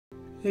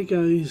Hey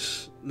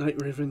guys,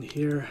 Night Raven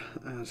here,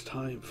 and it's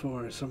time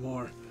for some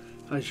more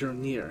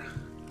Hydroneer.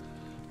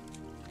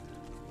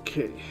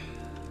 Okay.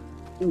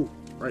 Ooh,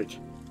 right.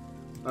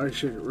 I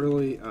should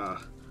really,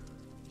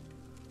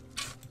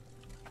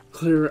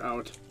 clear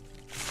out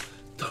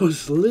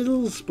those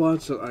little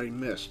spots that I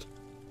missed.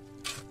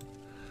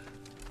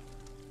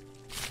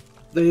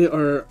 They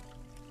are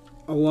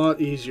a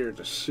lot easier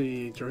to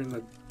see during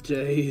the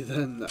day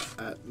than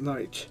at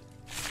night.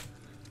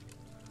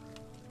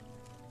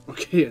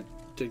 Okay, it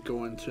did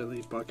go into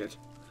the bucket.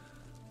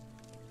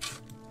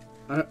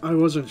 I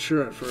wasn't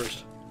sure at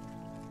first.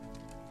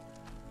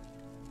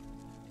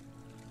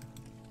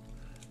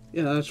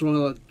 Yeah, that's one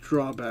of the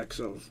drawbacks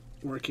of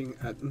working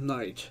at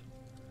night.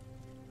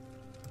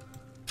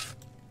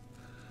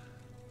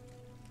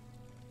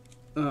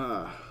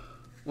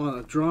 One of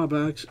the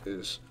drawbacks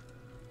is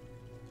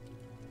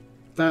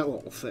that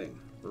little thing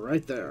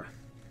right there.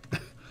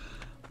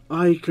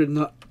 I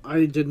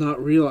did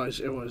not realize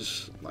it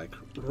was like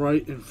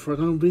right in front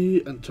of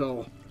me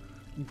until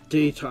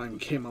daytime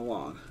came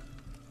along.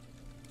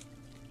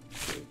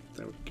 Okay,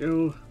 there we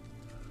go.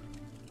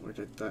 Where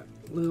did that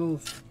little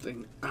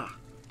thing? Ah,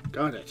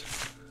 got it.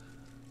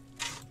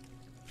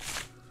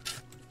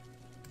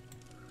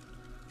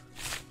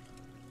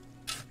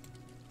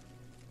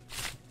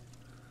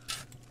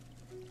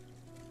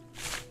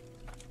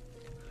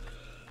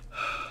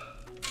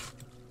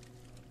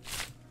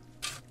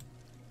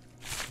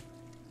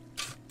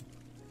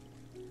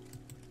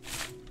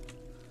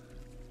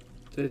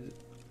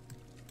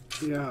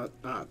 Yeah,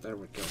 there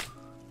we go.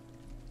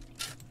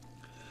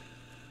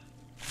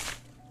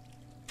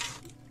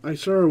 I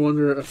sort of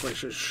wonder if I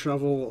should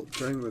shovel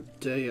during the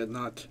day and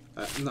not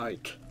at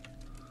night.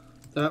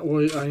 That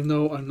way I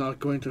know I'm not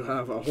going to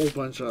have a whole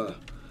bunch of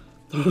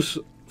those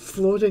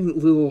floating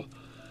little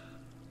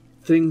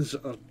things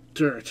of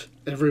dirt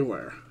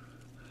everywhere.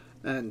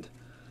 And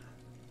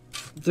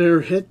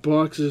their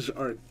hitboxes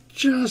are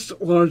just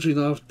large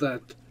enough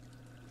that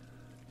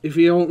if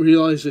you don't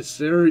realize it's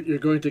there, you're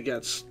going to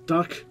get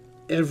stuck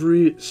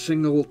every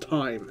single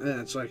time.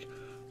 And it's like,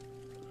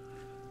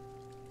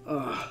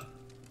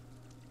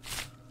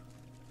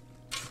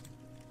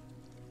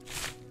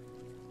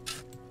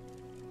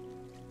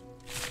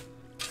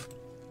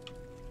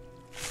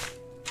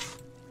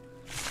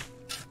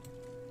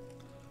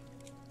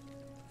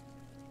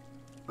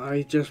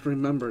 I just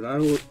remembered I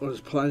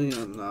was planning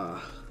on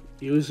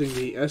using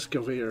the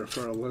excavator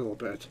for a little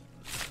bit.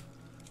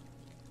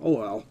 Oh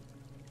well.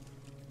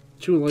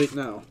 Too late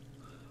now.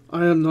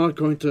 I am not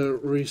going to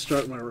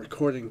restart my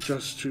recording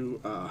just to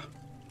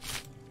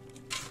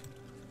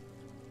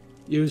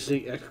use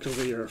the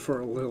excavator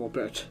for a little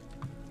bit.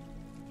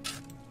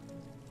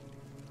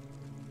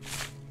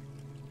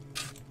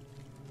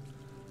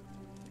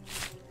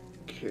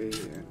 Okay,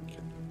 and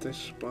get this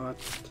spot.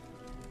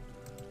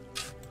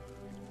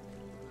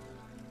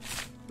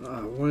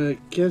 When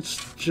it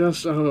gets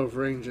just out of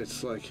range,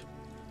 it's like,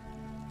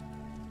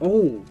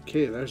 oh,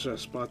 okay, there's a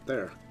spot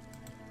there.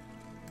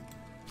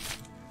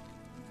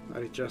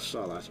 I just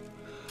saw that.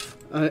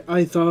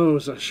 I thought it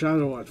was a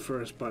shadow at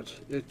first, but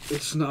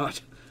it's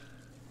not.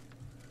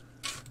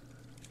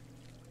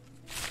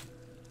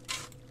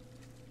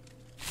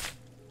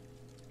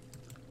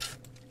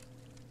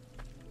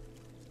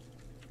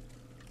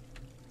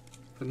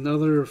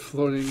 Another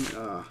floating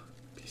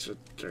piece of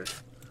dirt.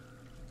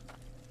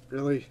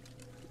 Really?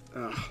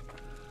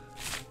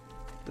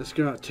 This is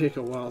gonna take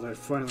a while to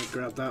finally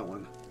grab that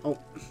one. Oh,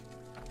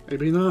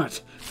 maybe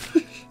not.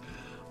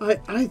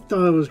 I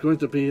thought it was going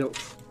to be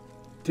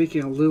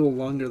taking a little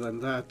longer than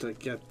that to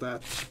get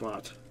that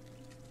spot.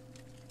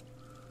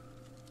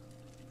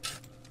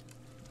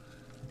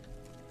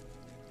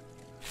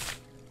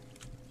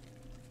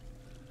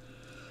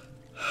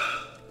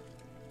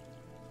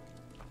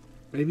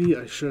 Maybe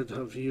I should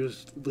have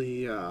used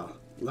the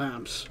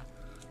lamps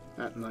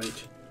at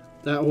night.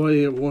 That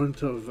way it wouldn't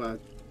have,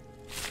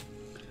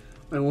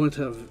 I wouldn't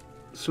have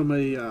so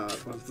many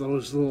of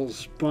those little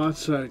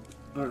spots that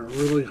are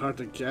really hard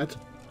to get.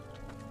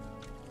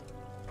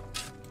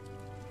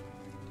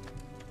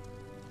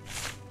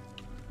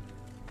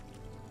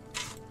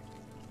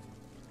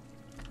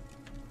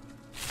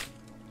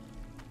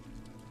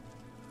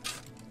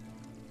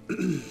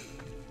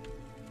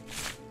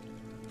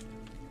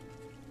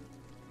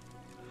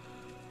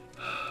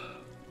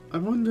 I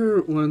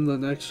wonder when the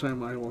next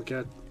time I will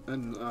get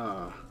an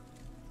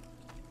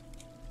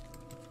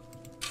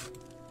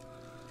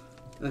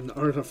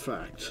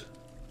artifact,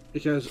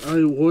 because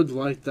I would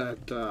like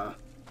that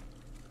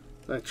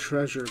that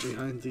treasure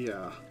behind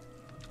the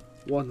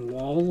one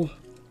wall,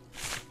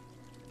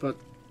 but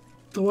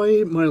the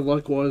way my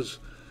luck was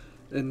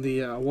in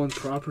the one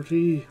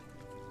property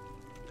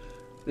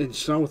in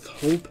South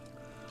Hope,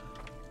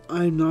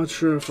 I'm not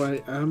sure if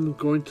I am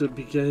going to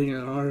be getting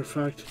an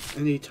artifact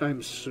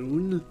anytime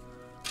soon.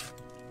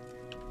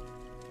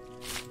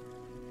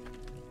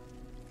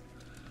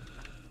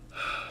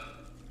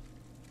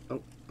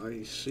 Oh,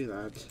 I see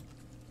that.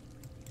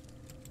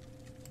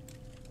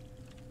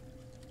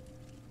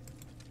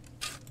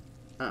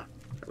 Ah,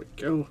 there we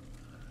go.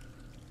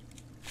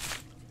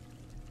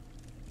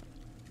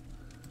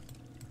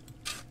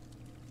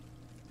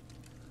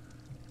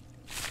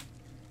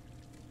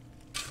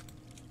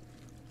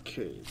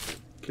 Okay,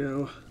 there we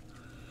go.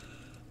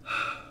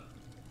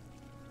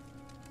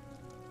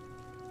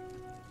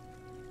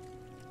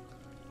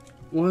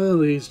 One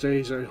of these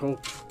days I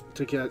hope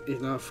to get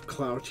enough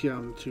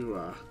Cloutium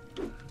to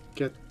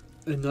get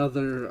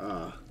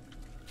another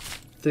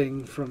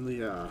thing from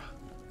the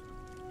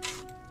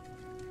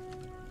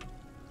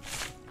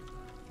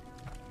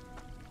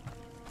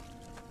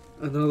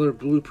another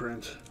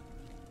blueprint.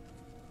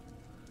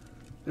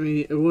 I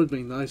mean, it would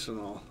be nice and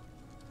all.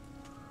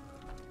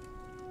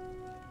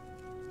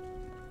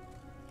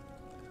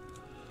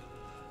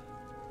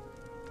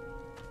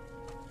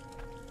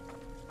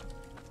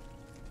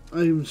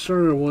 I'm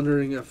sort of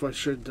wondering if I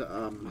should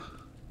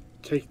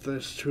take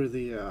this to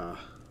the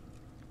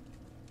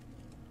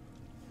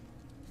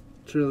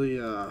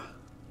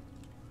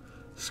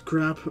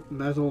scrap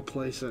metal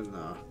place and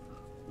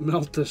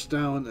melt this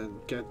down and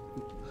get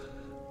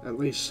at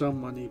least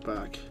some money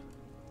back.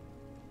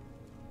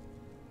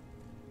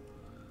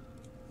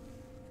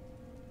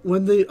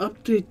 When they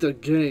update the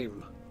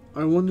game,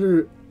 I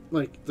wonder,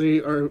 like,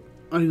 I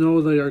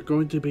know they are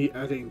going to be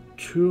adding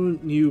 2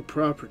 new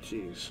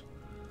properties.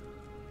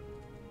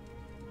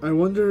 I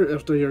wonder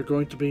if they are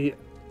going to be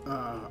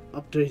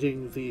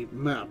updating the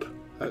map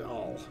at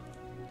all.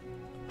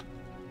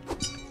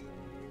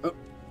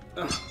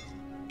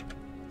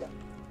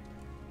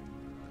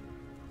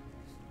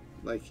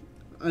 Like,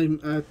 I'm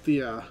at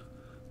the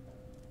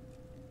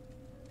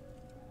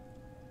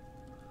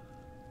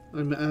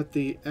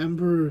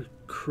Ember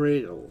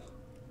Cradle.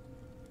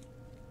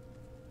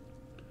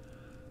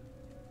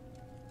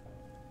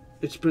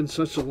 It's been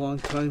such a long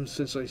time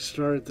since I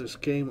started this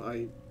game.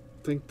 I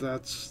think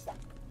that's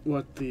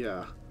what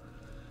the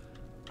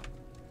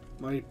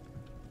my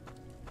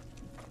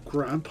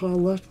grandpa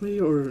left me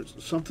or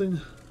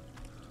something.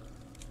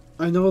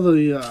 I know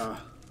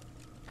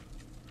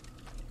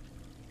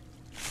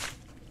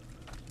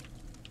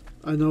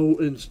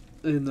in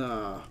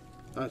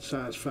at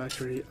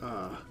Satisfactory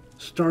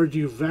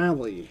Stardew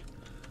Valley,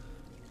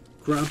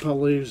 Grandpa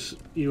leaves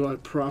you a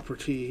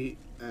property,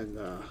 and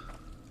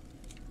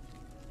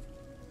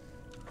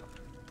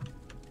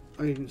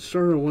I'm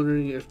sort of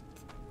wondering if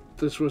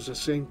this was the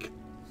same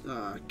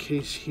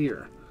case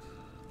here.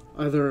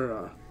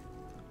 Either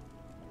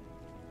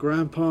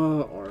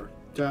Grandpa or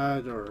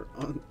Dad or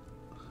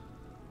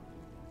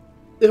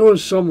it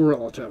was some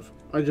relative.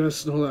 I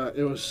just know that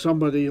it was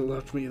somebody who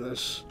left me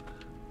this,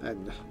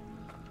 and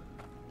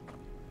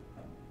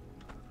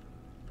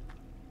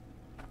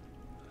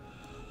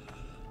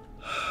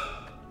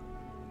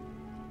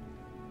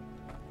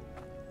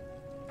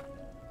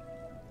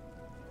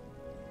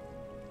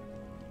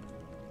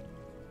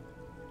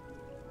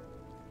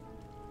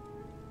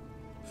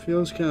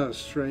feels kind of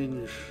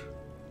strange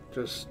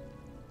just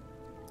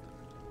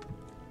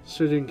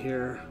sitting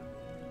here.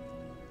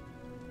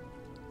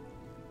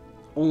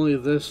 Only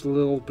this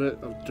little bit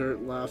of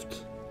dirt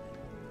left.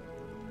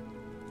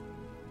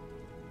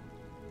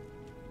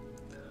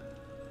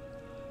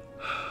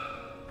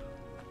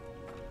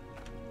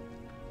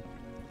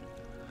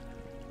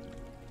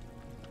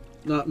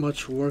 Not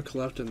much work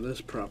left in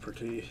this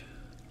property.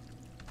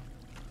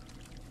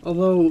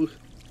 Although,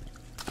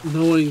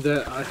 knowing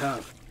that I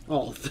have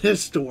all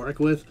this to work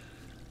with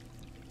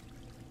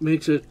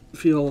makes it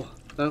feel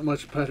that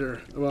much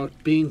better about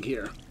being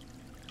here.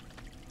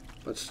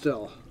 But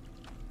still.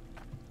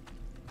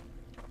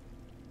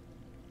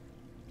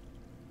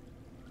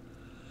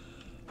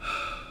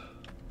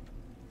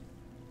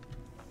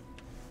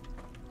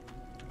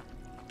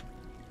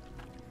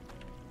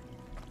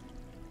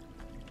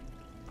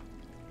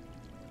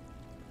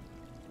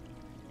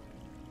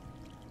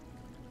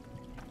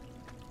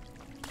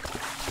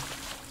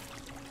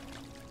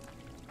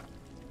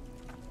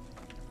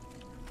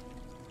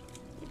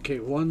 Okay,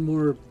 one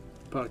more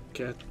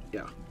bucket.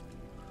 Yeah.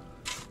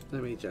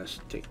 Let me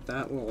just take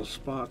that little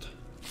spot.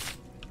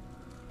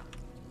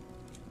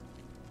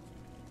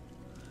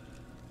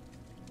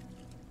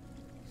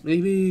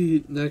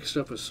 Maybe next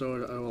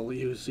episode I will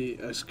use the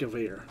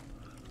excavator.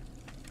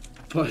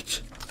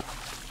 But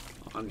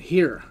on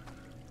here,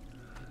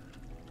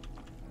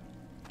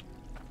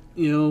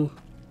 you know,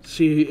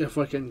 see if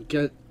I can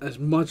get as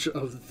much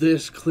of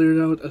this cleared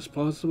out as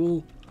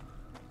possible.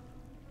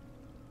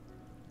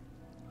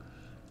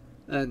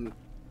 And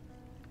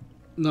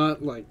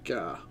not like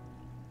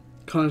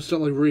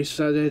constantly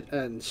reset it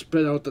and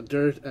spit out the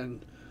dirt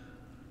and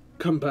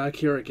come back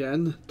here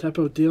again type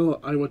of deal.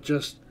 I would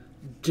just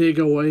dig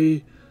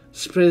away,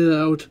 spit it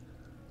out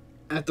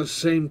at the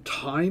same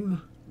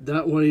time.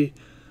 That way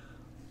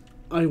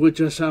I would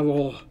just have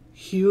a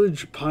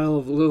huge pile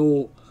of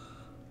little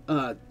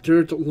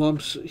dirt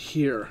lumps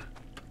here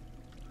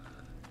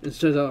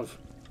instead of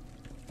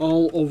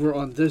all over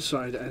on this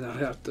side, and I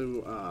have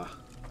to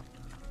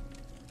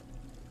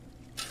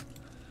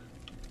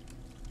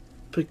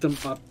pick them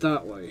up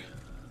that way.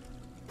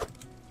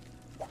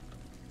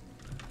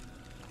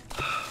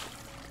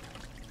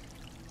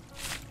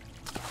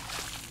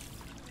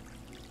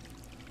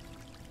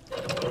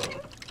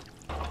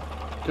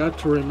 got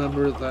to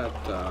remember that,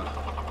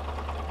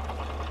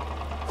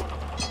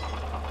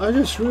 I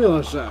just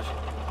realized that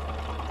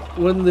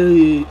when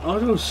the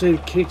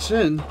autosave kicks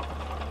in,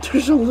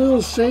 there's a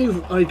little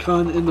save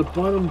icon in the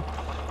bottom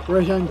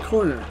right-hand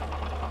corner.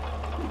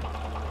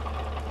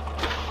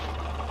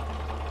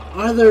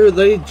 Either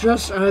they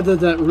just added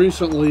that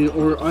recently,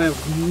 or I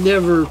have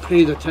never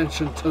paid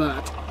attention to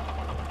that.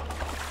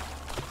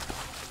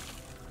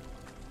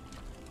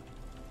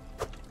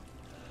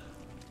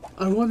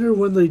 I wonder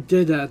when they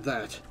did add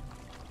that.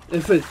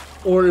 If it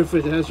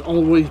has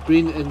always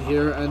been in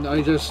here and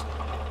I just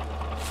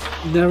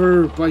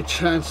never by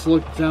chance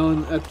looked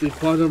down at the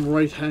bottom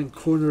right hand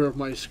corner of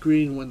my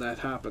screen when that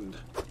happened.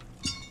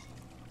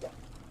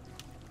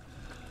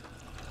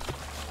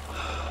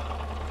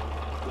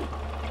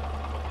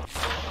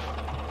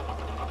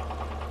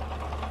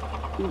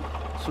 Ooh,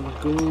 some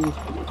gold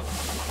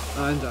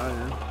and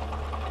iron.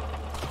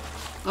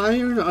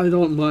 Iron I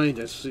don't mind,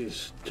 it's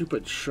these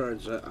stupid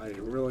shards that I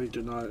really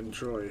do not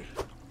enjoy.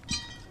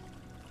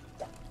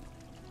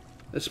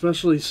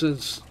 Especially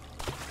since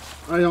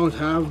I don't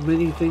have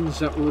many things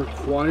that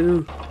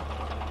require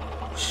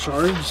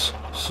shards,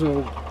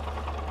 so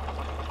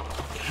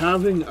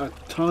having a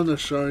ton of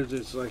shards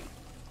is like,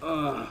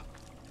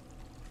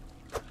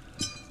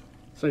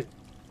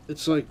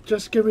 it's like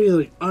just give me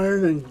like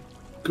iron and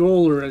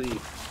gold already.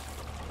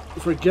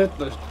 Forget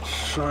the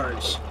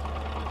shards.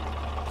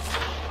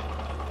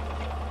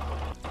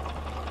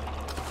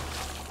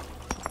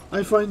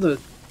 I find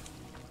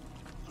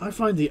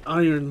the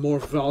iron more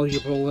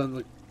valuable than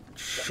the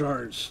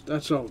shards.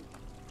 That's how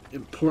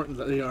important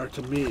they are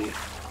to me.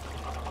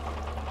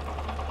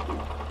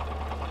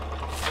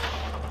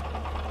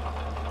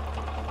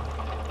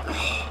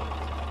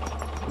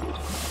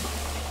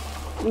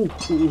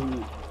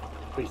 Ooh.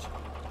 Wait.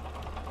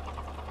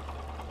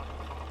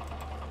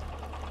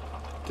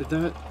 Did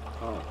that?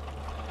 Oh.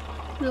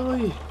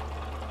 Really?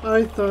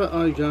 I thought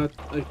I got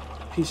a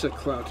piece of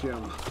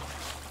Cloutium.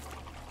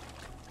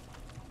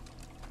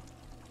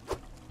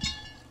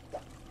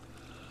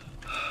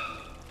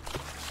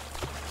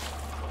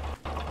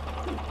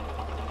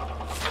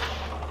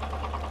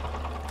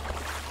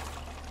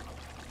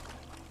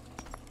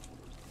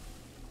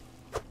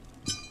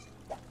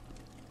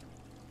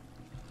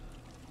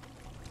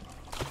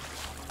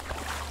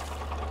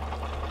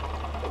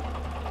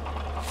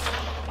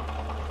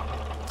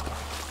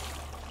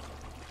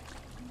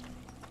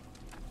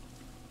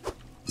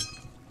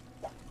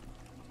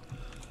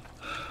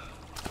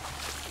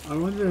 I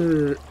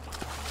wonder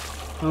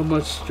how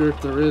much dirt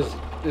there is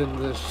in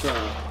this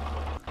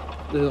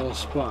little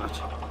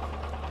spot.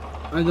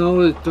 I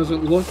know it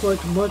doesn't look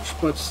like much,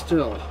 but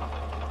still.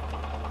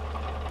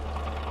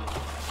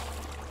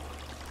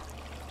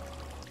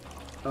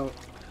 Oh,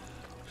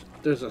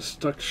 there's a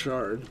stuck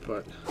shard,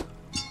 but...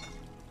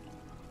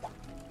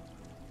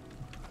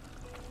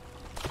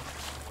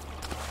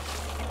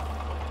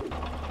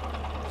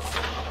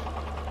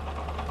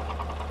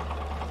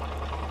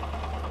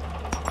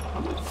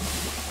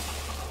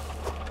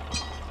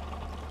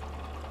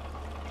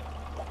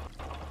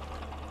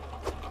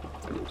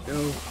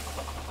 go.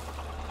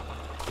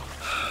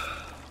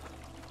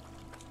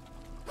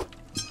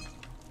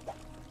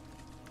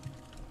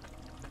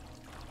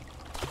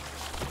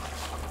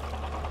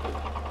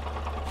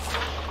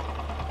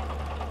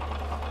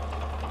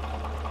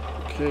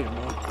 Okay,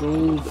 more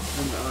gold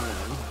and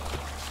iron.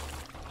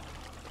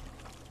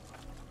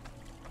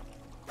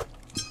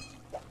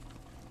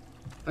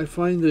 I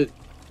find that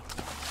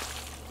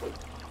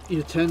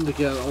you tend to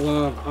get a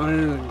lot of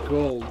iron and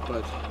gold,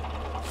 but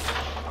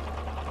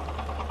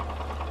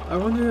I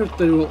wonder if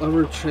they will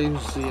ever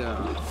change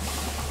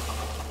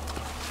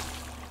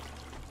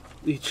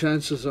the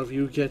chances of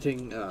you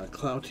getting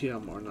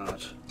Cloutium or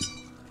not.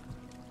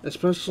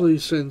 Especially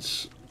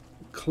since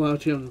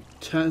Cloutium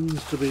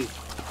tends to be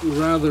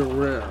rather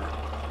rare.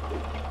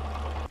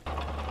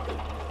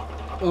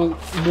 Well,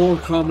 more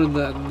common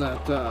than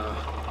that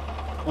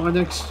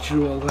Onyx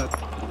jewel that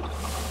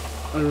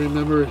I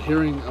remember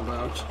hearing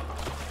about.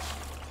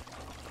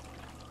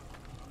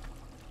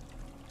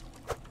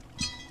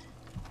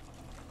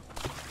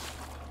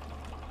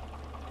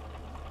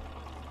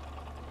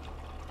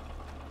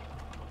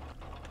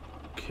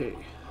 Okay,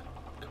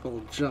 a couple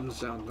of gems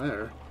down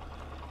there.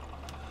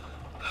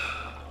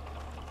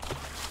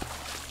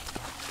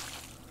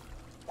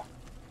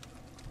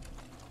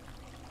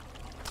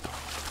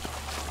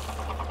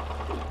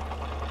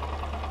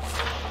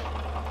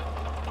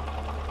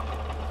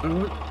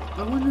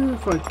 I wonder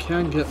if I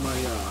can get my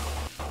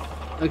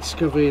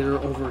excavator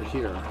over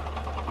here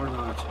or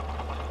not.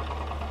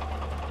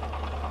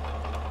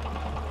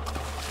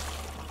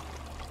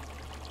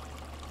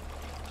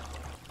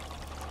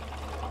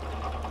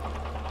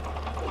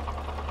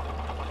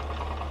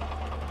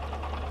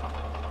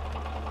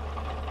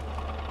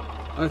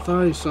 I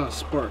thought I saw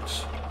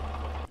sparks.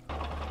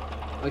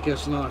 I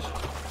guess not.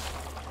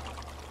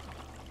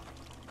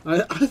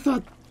 I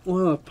thought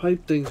one of the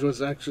pipe things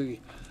was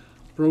actually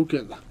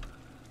broken.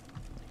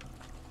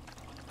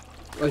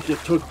 Like it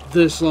took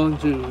this long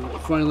to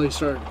finally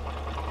start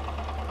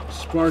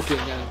sparking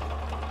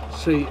and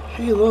say,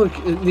 hey look,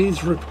 it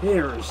needs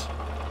repairs.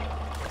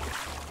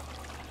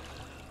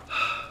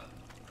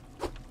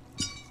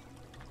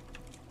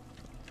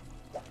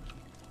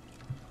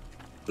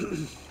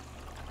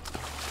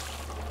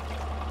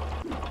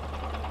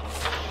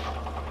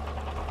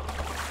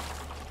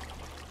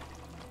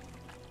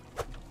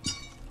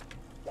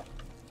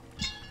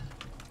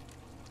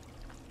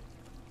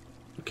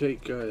 Okay,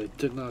 good. It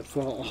did not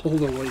fall all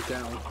the way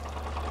down.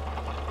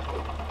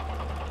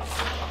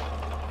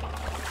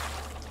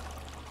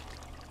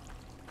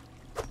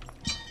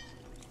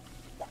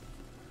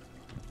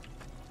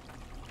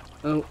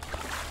 Oh,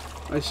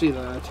 I see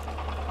that.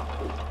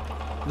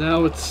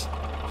 Now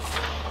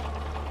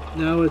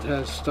it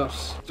has stuff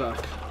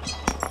stuck.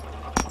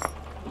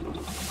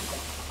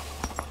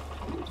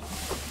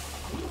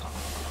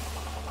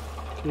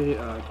 Okay,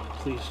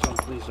 please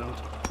don't.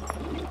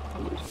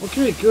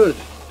 Okay, good.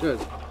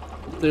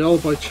 They all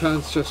by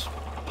chance just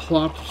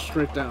plopped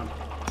straight down.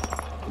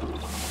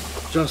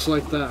 Just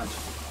like that.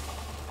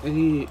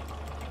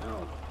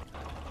 Oh.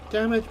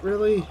 Damn it,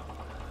 really?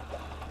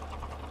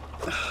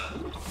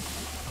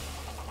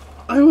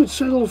 I would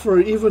settle for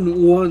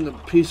even one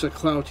piece of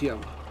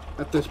Cloutium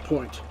at this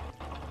point.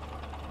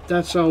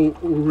 That's how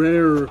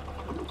rare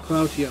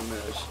Cloutium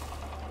is.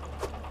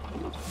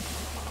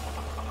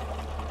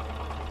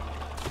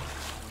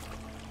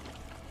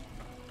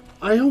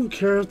 I don't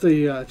care if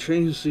they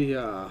change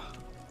the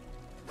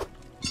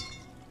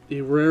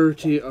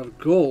rarity of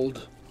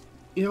gold.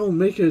 You know,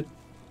 make it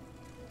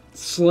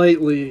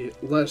slightly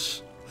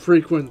less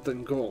frequent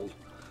than gold.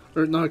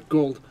 Or not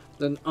gold,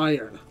 than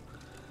iron.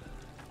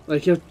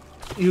 Like if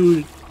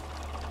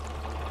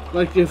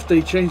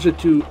they change it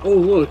to, oh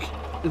look,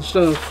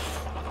 instead of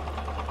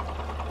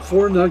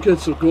 4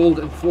 nuggets of gold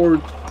and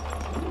 4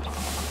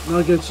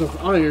 nuggets of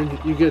iron,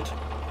 you get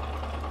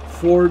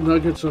 4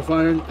 nuggets of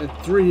iron and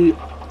 3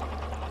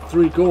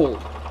 gold.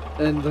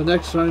 And the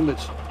next time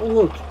it's, oh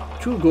look,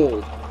 2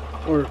 gold.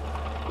 Or,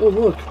 oh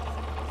look,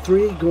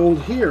 3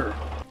 gold here.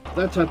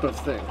 That type of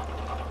thing.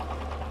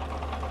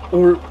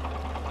 Or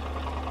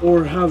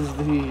have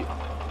the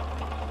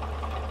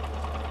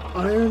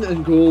iron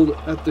and gold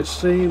at the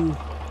same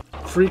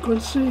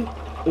frequency,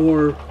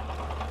 or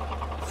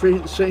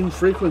same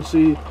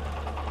frequency,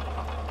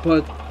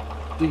 but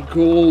the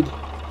gold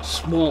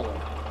smaller.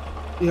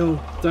 You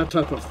know, that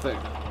type of thing.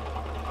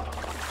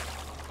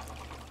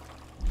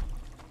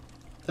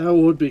 That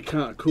would be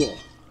kind of cool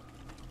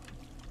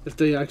if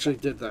they actually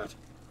did that.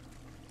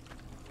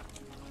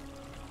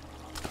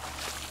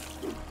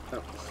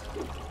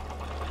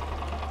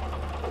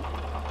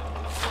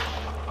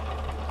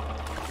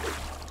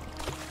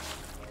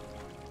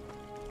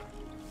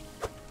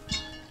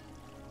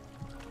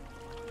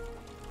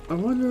 I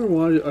wonder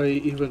why I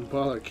even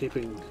bother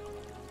keeping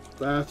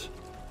that,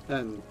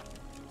 and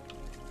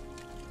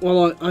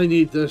well, I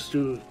need this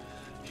to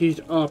heat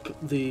up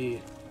the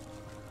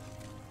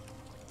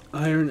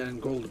iron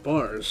and gold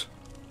bars,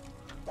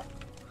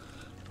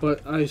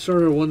 but I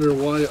sort of wonder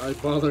why I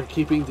bother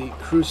keeping the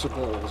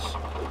crucibles,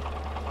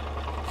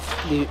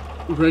 the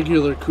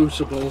regular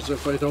crucibles,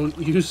 if I don't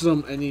use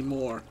them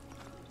anymore.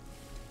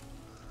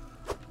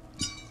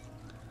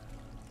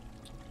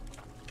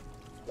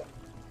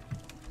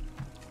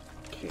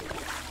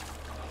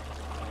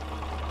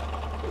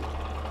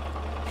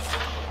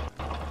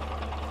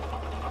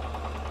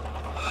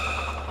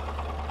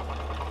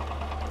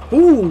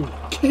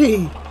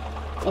 Okay,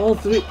 all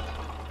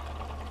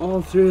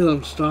three of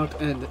them stopped,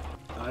 and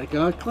I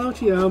got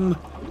Cloutium.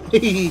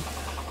 Hey,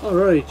 all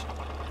right.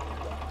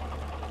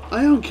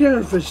 I don't care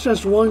if it's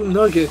just 1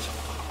 nugget.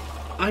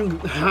 I'm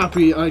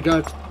happy I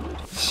got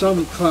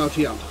some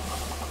Cloutium.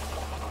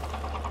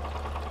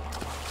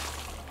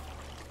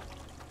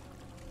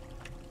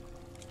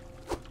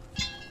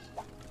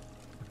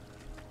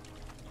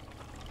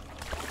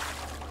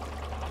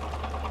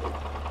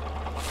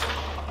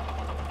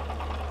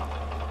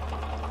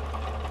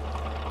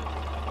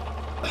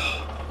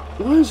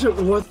 Why is it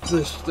worth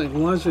this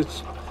thing?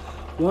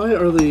 Why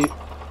are they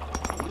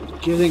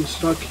getting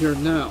stuck here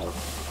now?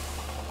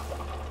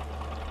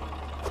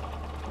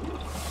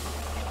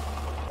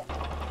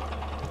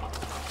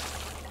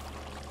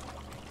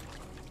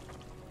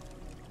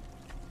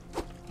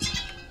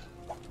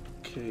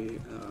 Okay,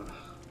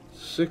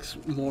 6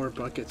 more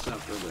buckets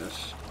after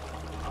this.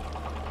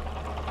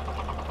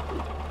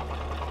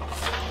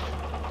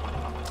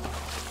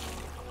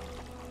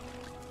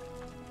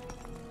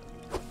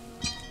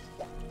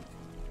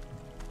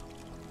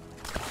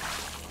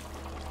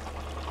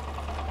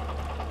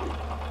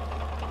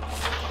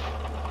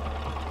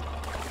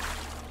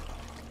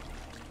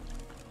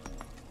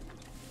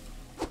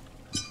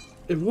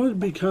 It would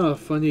be kind of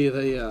funny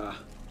they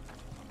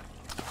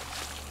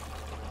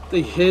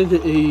hid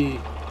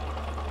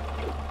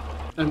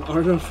an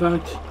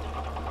artifact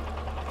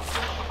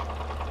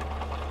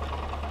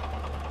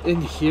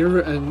in here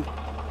and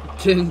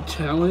didn't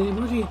tell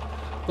anybody,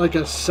 like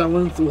a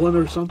 7th one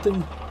or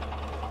something.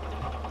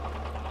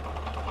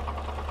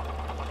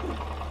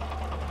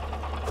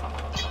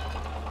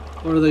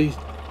 Or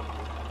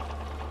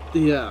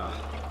Yeah.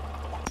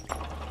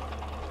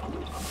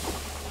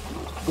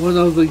 One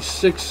of the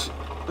 6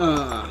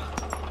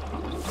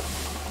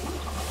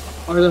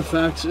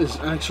 artifacts is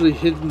actually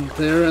hidden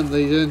there and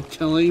they didn't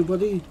tell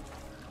anybody.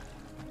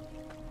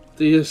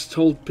 They just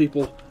told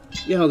people,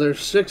 yeah,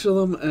 there's 6 of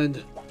them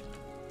and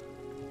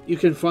you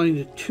can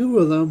find 2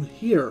 of them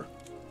here.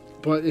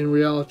 But in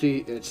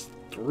reality, it's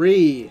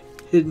 3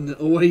 hidden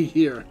away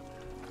here.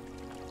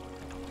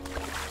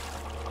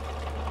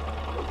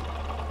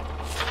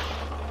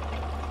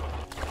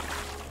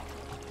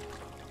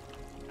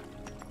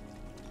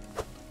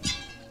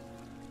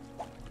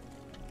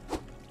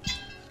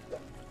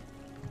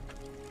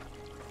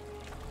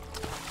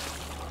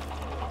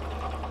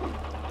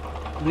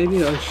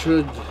 Maybe I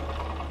should,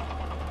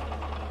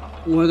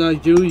 when I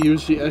do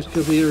use the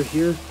excavator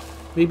here,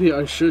 maybe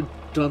I should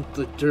dump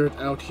the dirt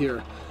out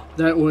here.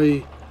 That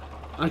way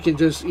I can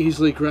just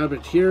easily grab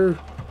it here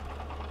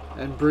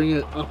and bring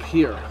it up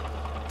here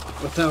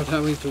without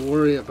having to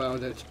worry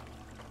about it.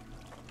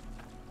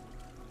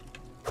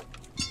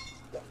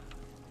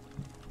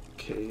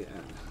 Okay,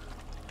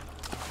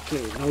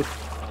 no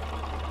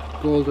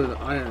gold or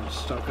iron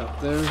stuck up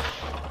there.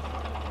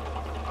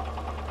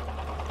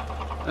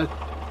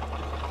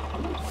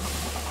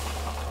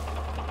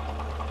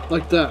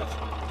 Like that.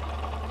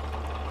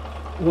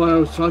 What I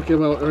was talking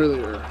about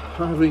earlier,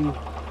 having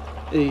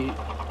a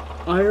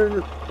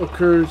iron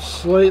occurs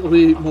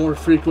slightly more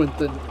frequent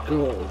than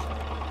gold.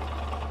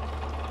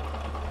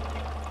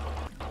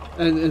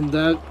 And in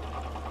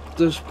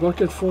this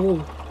bucket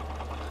full,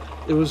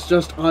 it was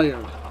just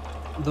iron.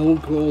 No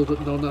gold,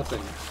 no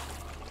nothing.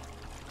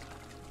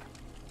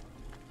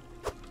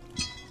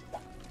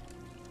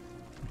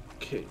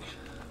 Okay.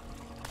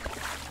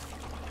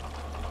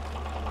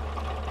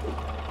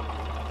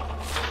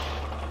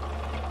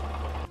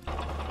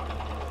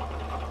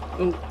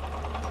 Oh,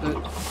 that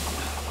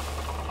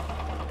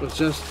was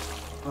just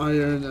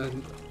iron,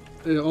 and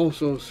it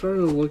also sort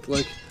of looked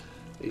like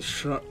a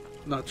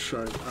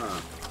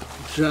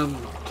gem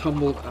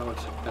tumbled out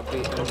at the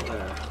end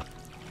there.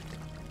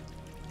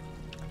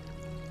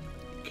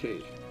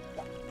 Okay.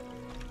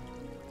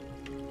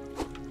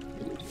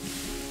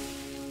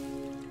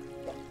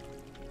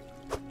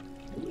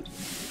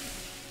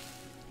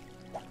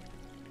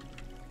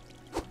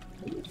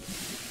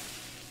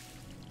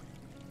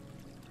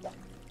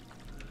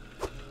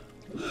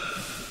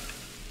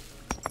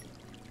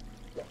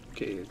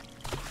 Okay,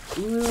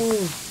 real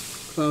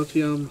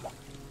Cloutium,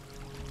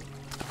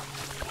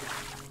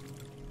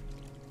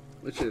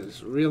 which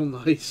is real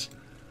nice.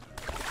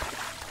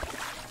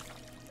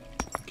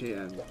 Okay,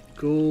 and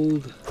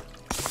gold.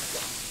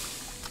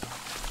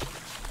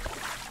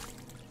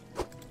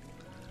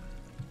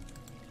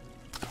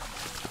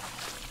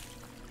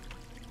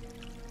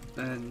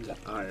 And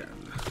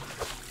iron.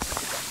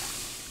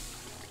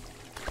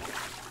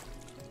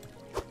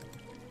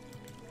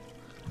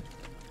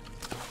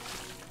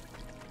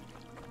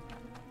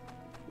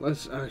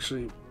 Let's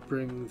actually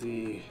bring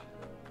the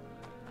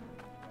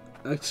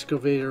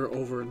excavator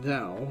over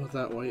now.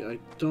 That way I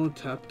don't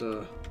have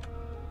to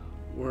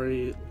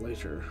worry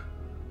later.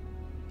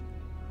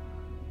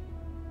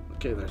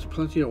 Okay, there's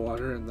plenty of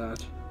water in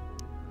that.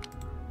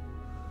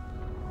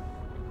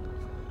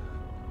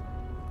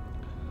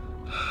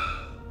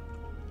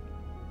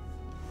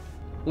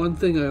 One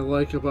thing I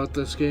like about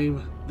this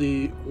game,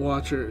 the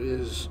water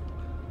is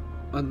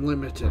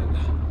unlimited.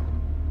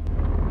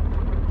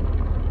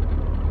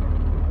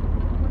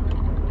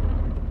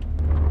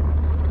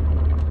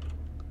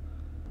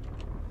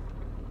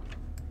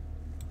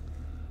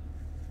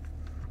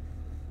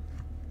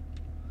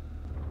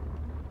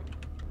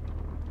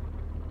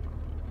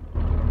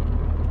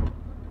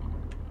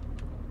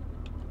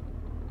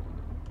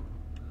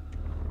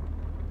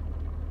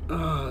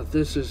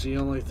 This is the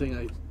only thing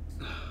I...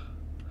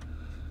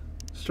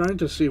 Starting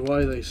to see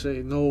why they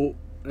say no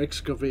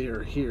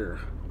excavator here.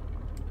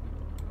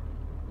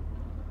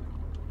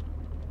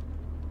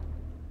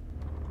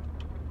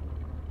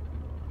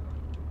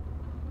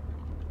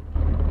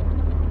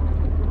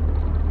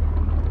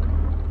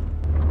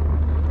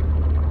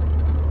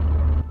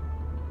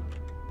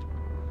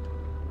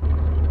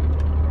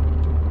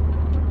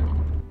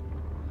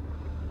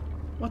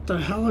 What the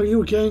hell are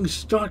you getting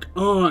stuck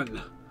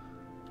on?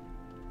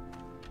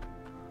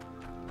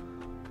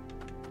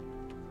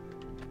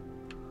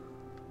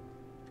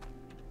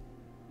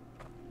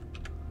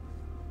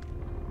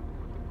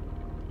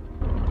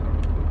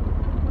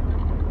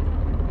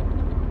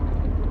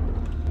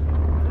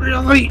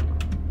 Really?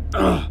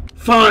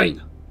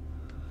 Fine.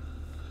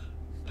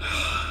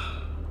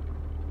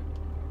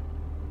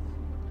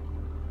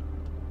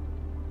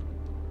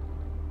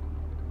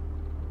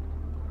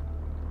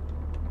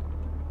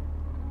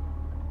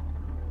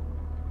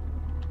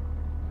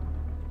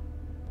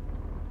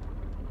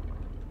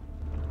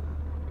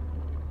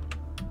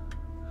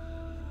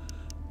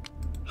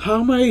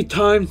 How many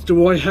times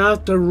do I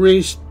have to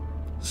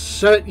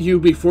reset you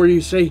before you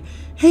say,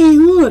 "Hey,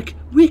 look,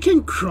 we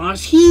can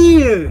cross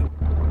here"?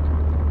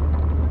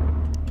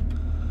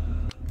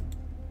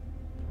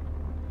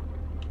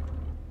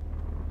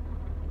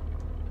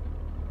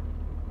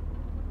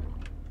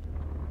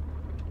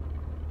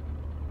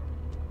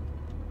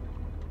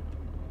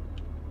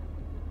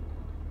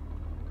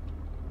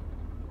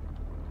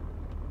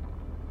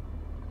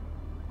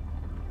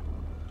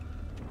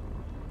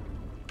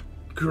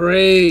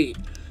 Great.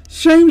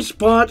 Same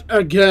spot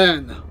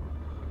again.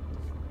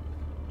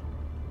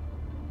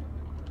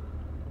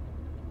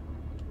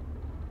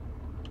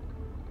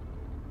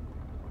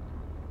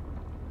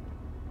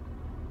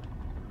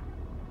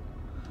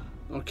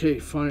 Okay,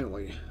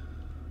 finally.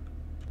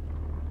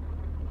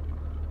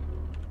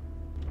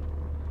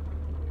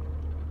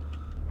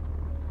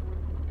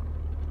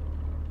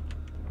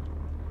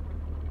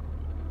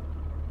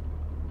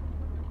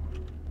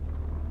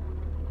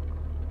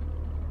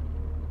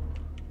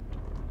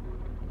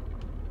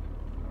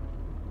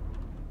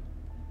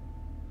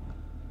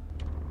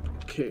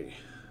 Okay.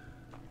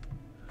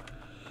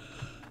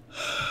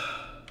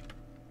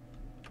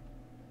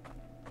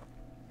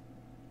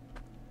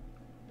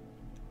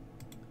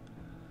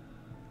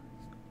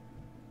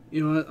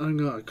 You know what? I'm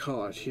gonna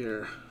call it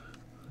here.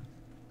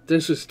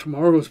 This is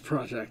tomorrow's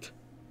project.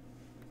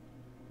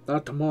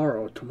 Not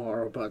tomorrow,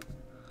 but...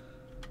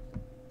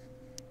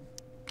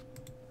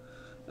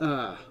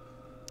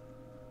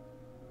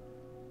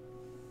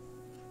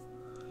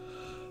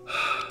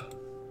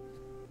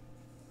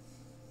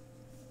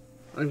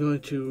 I'm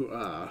going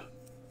to,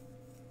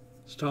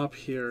 stop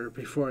here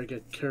before I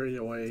get carried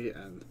away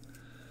and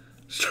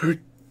start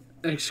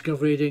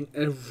excavating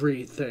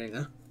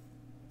everything.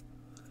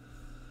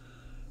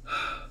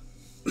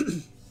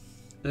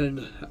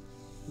 And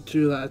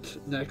do that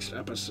next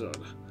episode.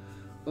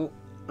 Well,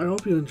 I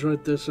hope you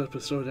enjoyed this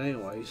episode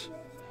anyways.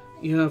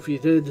 Yeah, if you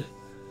did,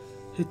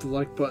 hit the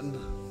like button,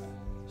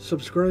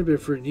 subscribe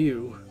if you're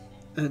new,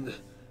 and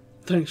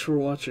thanks for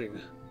watching.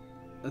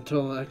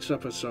 Until the next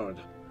episode.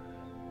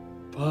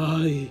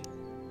 Bye.